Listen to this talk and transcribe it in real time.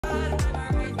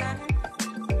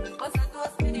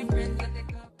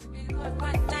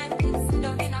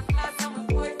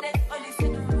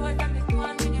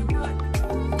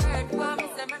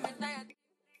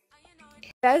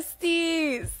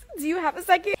Besties, do you have a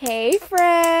second? Hey,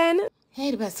 friend.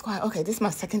 Hey, the best squad. Okay, this is my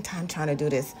second time trying to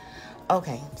do this.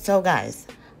 Okay, so guys,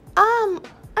 I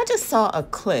just saw a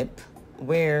clip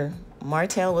where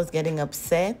Martell was getting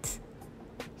upset.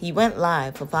 He went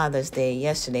live for Father's Day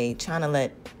yesterday, trying to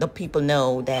let the people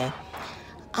know that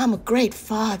I'm a great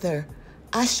father.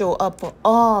 I show up for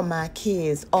all my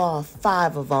kids, all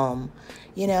 5 of them,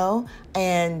 you know,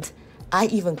 and I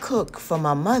even cook for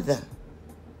my mother.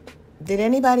 Did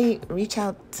anybody reach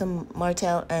out to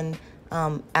Martell and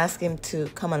ask him to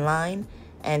come online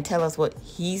and tell us what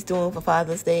he's doing for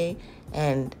Father's Day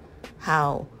and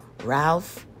how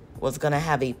Ralph was going to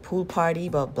have a pool party,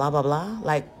 but blah, blah, blah?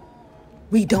 Like,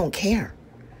 we don't care.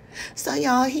 So,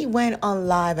 y'all, he went on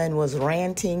live and was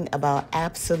ranting about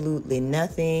absolutely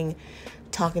nothing,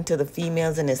 talking to the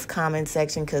females in his comment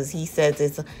section because he says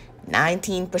it's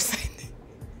 19%.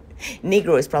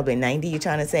 Negro is probably 90, you're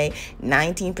trying to say.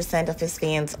 19% of his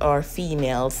fans are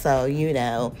females, so, you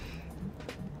know.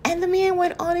 And the man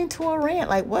went on into a rant.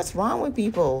 Like, what's wrong with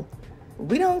people?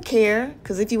 We don't care,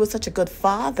 because if you were such a good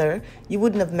father, you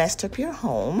wouldn't have messed up your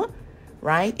home,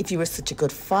 right? If you were such a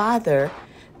good father,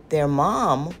 their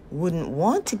mom wouldn't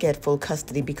want to get full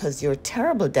custody because you're a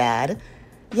terrible dad.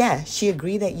 Yeah, she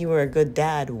agreed that you were a good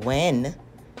dad when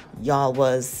y'all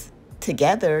was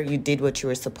together. You did what you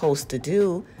were supposed to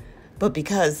do. But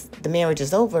because the marriage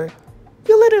is over,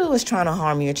 you literally was trying to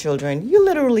harm your children. You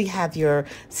literally have your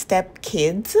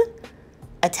stepkids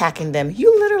attacking them.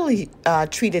 You literally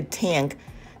treated Tank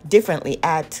differently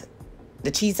at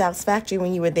the Cheese House Factory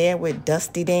when you were there with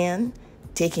Dusty Dan,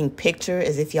 taking pictures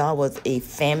as if y'all was a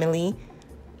family.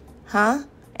 Huh?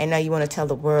 And now you want to tell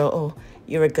the world, oh,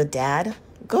 you're a good dad?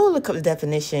 Go look up the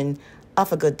definition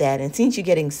of a good dad. And since you're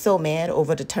getting so mad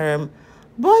over the term,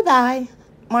 boy-bye,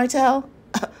 Martell,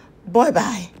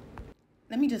 boy-bye.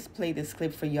 Let me just play this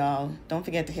clip for y'all. Don't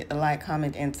forget to hit the like,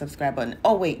 comment, and subscribe button.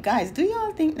 Oh, wait, guys, do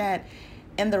y'all think that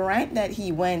in the rant that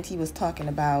he went, he was talking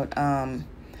about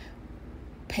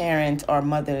parents or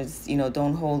mothers, you know,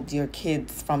 don't hold your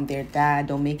kids from their dad.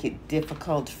 Don't make it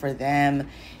difficult for them.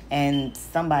 And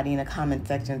somebody in the comment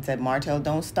section said, Martell,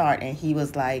 don't start. And he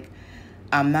was like,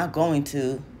 I'm not going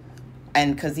to.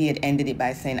 And because he had ended it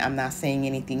by saying, I'm not saying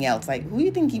anything else. Like, who do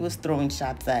you think he was throwing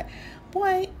shots at?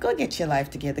 Boy, go get your life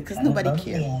together, because nobody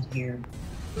cares.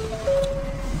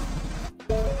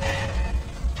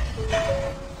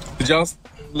 Did y'all,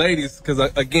 ladies, because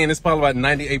again, it's probably about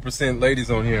 98%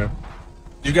 ladies on here.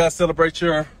 You guys celebrate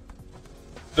the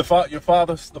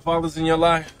fathers in your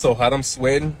life? So hot, I'm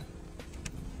sweating.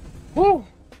 Woo!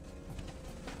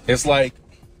 It's like,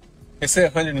 it said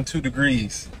 102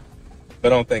 degrees,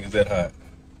 but I don't think it's that hot.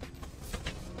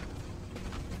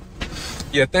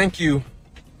 Yeah, thank you,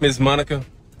 Miss Monica.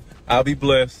 I'll be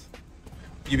blessed.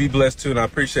 You be blessed too, and I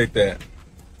appreciate that.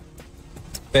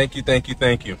 Thank you, thank you,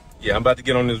 thank you. Yeah, I'm about to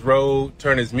get on this road,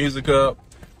 turn this music up,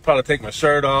 probably take my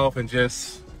shirt off and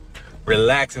just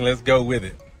relax and let's go with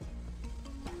it.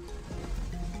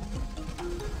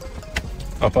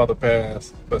 My father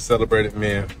passed, but celebrated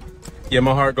men. Yeah,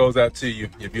 my heart goes out to you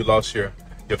if you lost your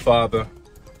father,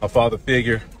 a father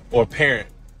figure, or parent.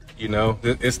 You know,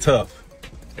 it's tough.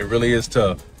 It really is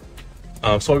tough.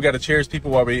 So we got to cherish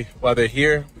people while they're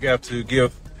here. We have to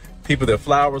give people their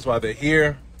flowers while they're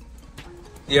here.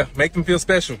 Yeah, make them feel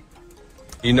special.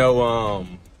 You know,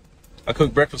 I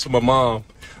cooked breakfast for my mom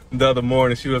the other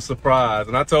morning. She was surprised,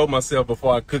 and I told myself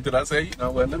before I cooked it, I said, you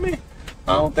know what? I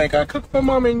don't think I cooked for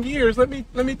mom in years. Let me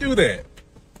do that.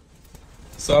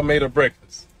 So I made her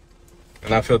breakfast,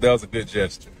 and I felt that was a good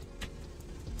gesture.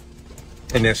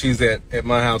 And now she's at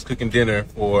my house cooking dinner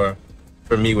for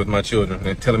me with my children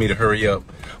and telling me to hurry up.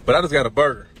 But I just got a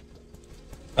burger.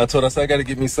 I told her, I said, I got to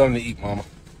get me something to eat, mama.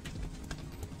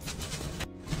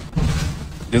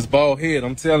 This bald head,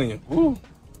 I'm telling you. Woo.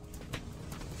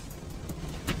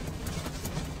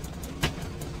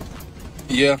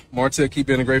 Yeah, Martell keep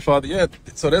being a great father. Yeah,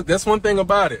 so that's one thing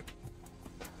about it.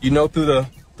 You know, through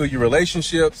your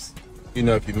relationships, you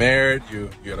know, if you're married, you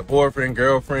got a boyfriend,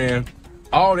 girlfriend,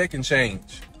 all that can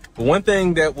change. But one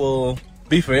thing that will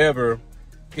be forever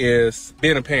is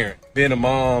being a parent, being a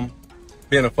mom,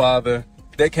 being a father.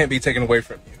 That can't be taken away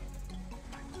from you.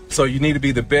 So you need to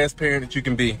be the best parent that you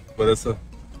can be, whether it's a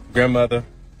grandmother,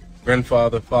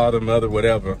 grandfather, father, mother,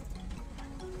 whatever.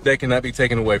 That cannot be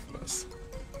taken away from us.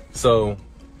 So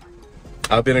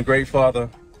I've been a great father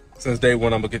since day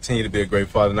one. I'm going to continue to be a great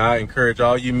father. And I encourage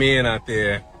all you men out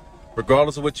there,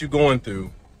 regardless of what you're going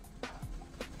through,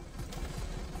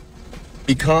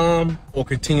 become or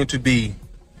continue to be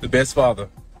the best father,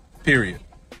 period.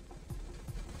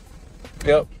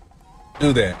 Yep,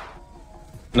 do that,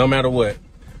 no matter what.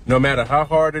 No matter how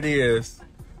hard it is,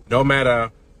 no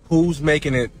matter who's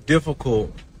making it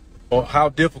difficult or how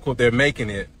difficult they're making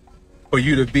it for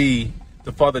you to be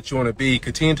the father that you want to be,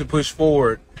 continue to push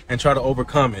forward and try to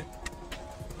overcome it.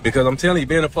 Because I'm telling you,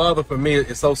 being a father for me,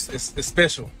 it's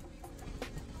special.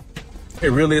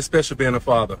 It really is special being a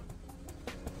father.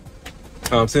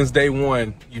 Since day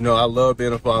one, you know, I love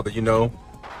being a father. You know,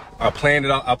 I planned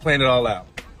it all out.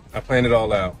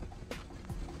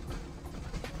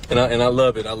 And I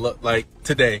love it. I love, like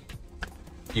today,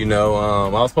 you know, I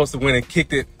was supposed to win and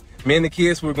kicked it. Me and the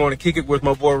kids were going to kick it with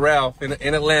my boy Ralph in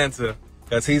Atlanta,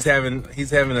 because he's having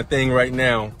a thing right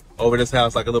now over this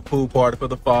house, like a little pool party for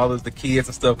the fathers, the kids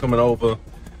and stuff coming over.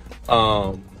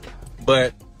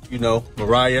 But you know,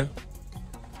 Mariah,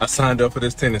 I signed up for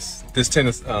this tennis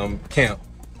camp.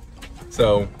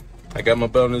 So I got my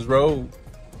belt on this road,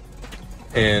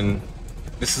 and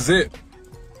this is it.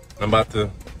 I'm about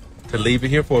to leave it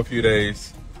here for a few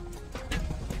days.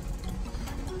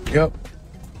 Yep.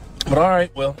 But all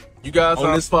right, well, you guys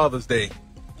on this Father's Day,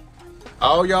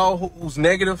 all y'all who's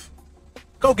negative,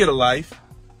 go get a life.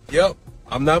 Yep,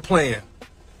 I'm not playing.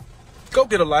 Go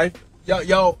get a life.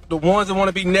 Y'all, the ones that want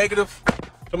to be negative,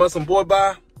 talking about some boy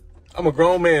bye, I'm a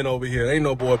grown man over here. Ain't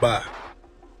no boy bye.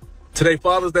 Today,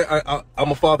 Father's Day,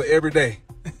 I'm a father every day.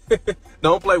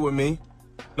 Don't play with me.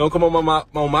 Don't come on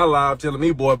my live telling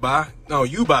me boy bye. No,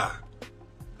 you bye.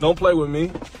 Don't play with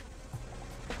me.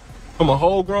 I'm a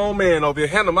whole grown man over here,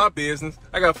 handling my business.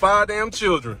 I got 5 damn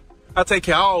children. I take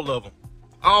care of all of them.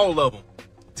 All of them.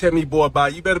 Tell me boy bye.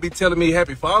 You better be telling me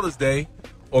Happy Father's Day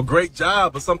or great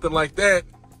job or something like that.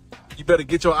 You better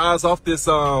get your eyes off this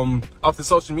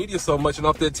social media so much and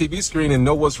off that TV screen and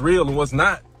know what's real and what's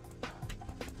not.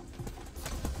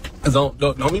 Cause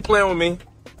don't be playing with me,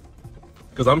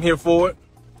 cause I'm here for it.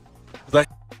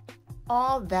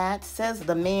 All that, says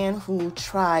the man who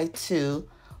tried to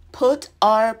put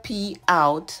RP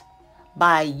out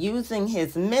by using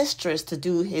his mistress to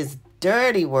do his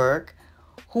dirty work,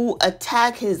 who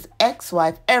attack his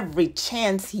ex-wife every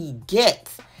chance he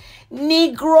gets.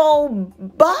 Negro,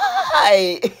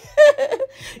 bye.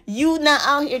 You not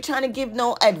out here trying to give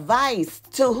no advice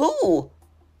to who?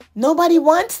 Nobody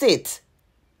wants it.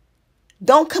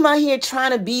 Don't come out here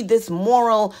trying to be this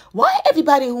moral. Why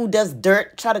everybody who does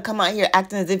dirt try to come out here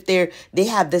acting as if they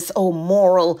have this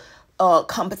moral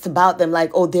compass about them,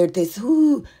 like, oh, they're this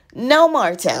who? No,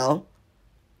 Martell.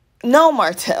 No,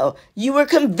 Martell. You were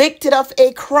convicted of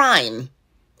a crime.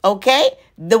 Okay?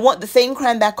 The same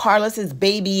crime that Carlos is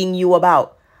babying you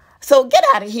about. So get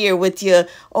out of here with your,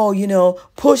 oh, you know,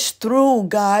 push through,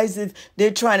 guys. If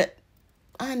they're trying to,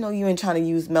 I know you ain't trying to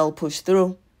use Mel push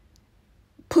through.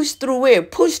 Push through where?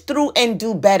 Push through and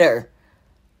do better.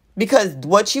 Because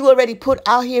what you already put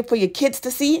out here for your kids to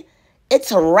see,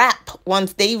 it's a wrap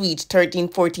once they reach 13,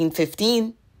 14,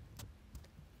 15.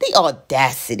 The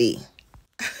audacity.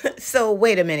 So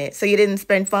wait a minute. So you didn't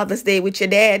spend Father's Day with your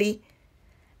daddy?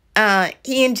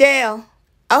 He in jail.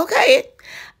 Okay.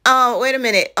 Wait a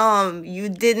minute. You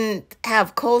didn't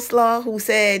have coleslaw who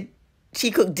said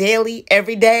she cooked daily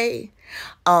every day?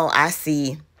 Oh, I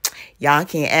see. Y'all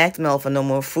can't ask Mel for no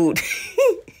more food.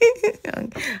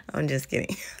 I'm just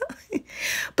kidding.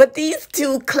 But these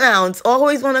two clowns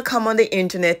always want to come on the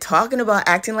internet talking about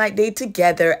acting like they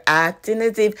together, acting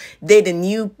as if they're the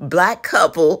new black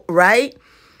couple, right?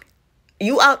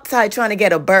 You outside trying to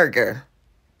get a burger,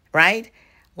 right?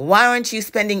 Why aren't you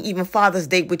spending even Father's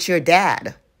Day with your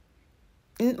dad?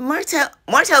 Martell,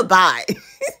 bye.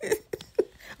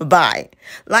 Bye.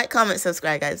 Like, comment,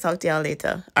 subscribe, guys. Talk to y'all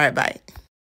later. All right, bye.